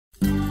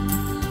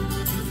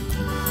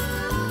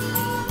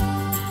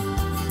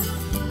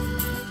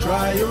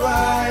Dry your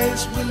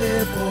eyes,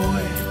 Willy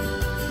boy,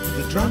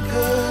 the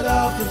drunkard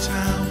of the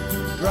town.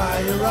 Dry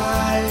your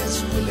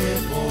eyes, Willy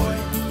boy,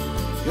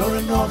 you're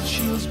a North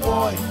Shields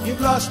boy. You've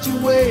lost your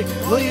way,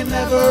 though you're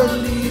never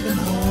leaving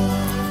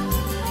home.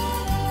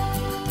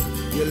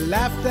 You're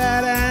laughed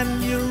at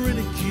and you're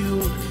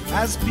ridiculed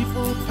as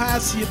people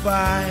pass you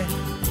by.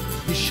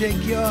 You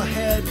shake your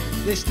head,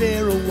 they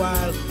stare a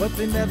while, but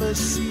they never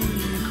see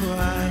you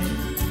cry.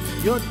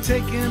 You're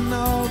taking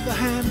all the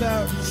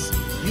handouts,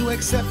 you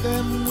accept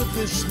them with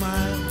a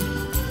smile.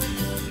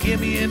 Give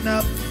me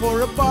enough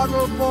for a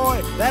bottle,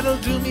 boy, that'll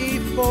do me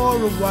for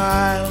a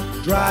while.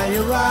 Dry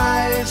your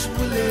eyes,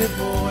 Willy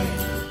boy,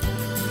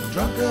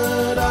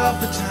 drunkard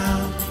of the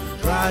town.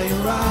 Dry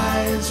your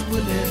eyes,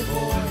 Willy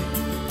boy,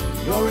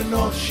 you're a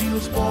North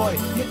Shields boy.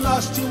 You've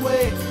lost your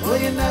way,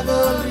 well, you're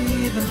never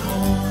leaving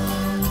home.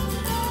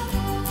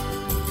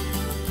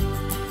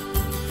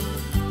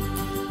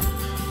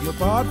 You're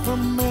barred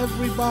from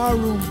every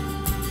barroom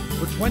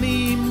for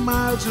 20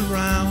 miles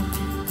around.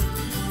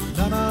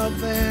 None of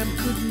them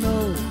could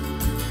know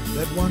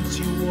that once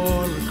you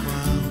wore a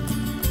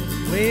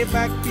crown. Way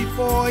back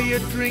before your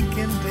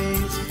drinking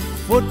days,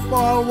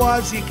 football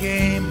was your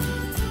game.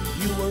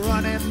 You were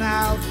running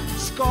out,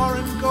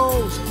 scoring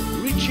goals,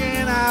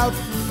 reaching out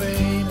for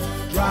fame.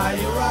 Dry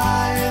your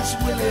eyes,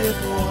 Willy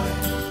boy,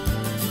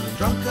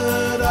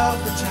 drunkard of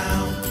the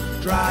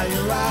town. Dry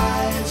your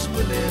eyes,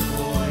 Willy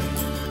boy,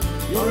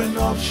 you're a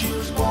North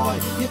Shields boy.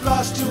 You've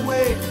lost your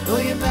way, though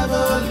you're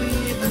never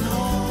leaving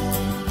home.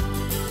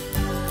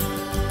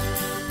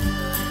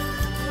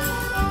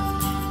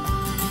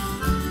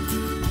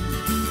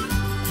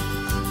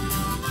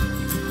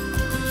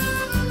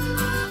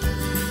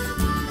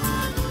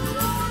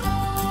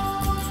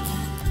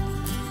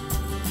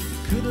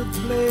 Could have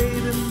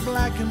played in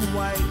black and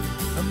white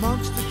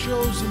amongst the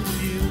chosen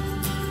few.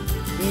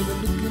 They were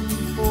looking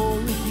for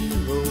a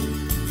hero,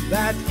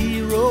 that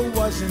hero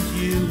wasn't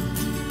you.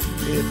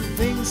 If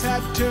things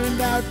had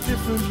turned out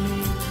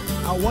differently,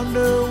 I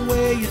wonder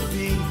where you'd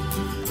be.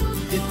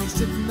 You'd be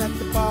sitting at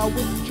the bar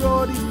with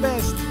Geordie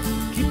Best,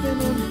 keeping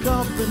him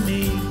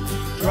company.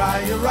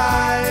 Dry your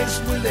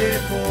eyes, Willy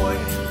boy,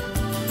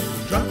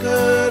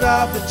 drunkard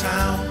of the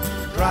town.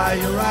 Dry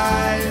your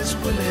eyes,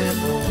 Willy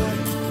boy,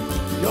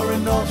 you're a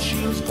North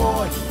Shields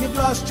boy. You've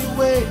lost your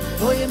way,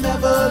 though you're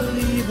never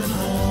leaving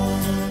home.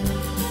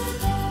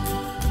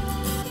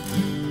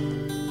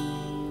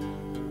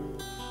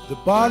 The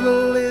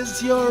bottle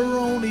is your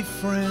only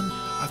friend,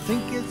 I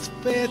think it's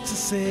fair to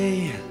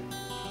say.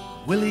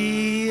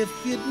 Willy, if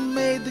you'd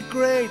made the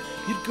grade,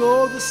 you'd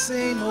go the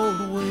same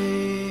old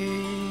way.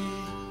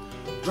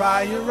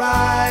 Dry your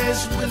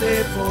eyes,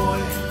 Willy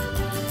boy,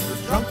 the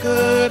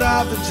drunkard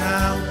of the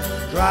town.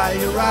 Dry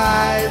your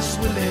eyes,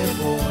 Willy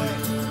boy,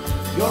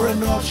 you're a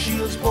North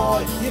Shields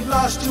boy. You've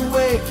lost your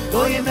way,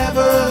 though you're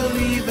never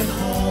leaving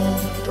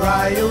home.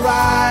 Dry your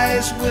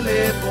eyes,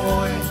 Willy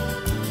boy,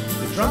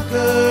 the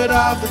drunkard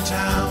of the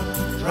town.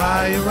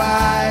 Dry your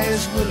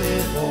eyes,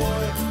 Willy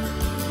boy,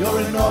 you're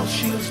a North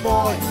Shields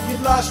boy.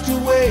 You've lost your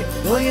way,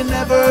 though you're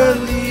never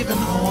leaving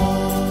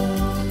home.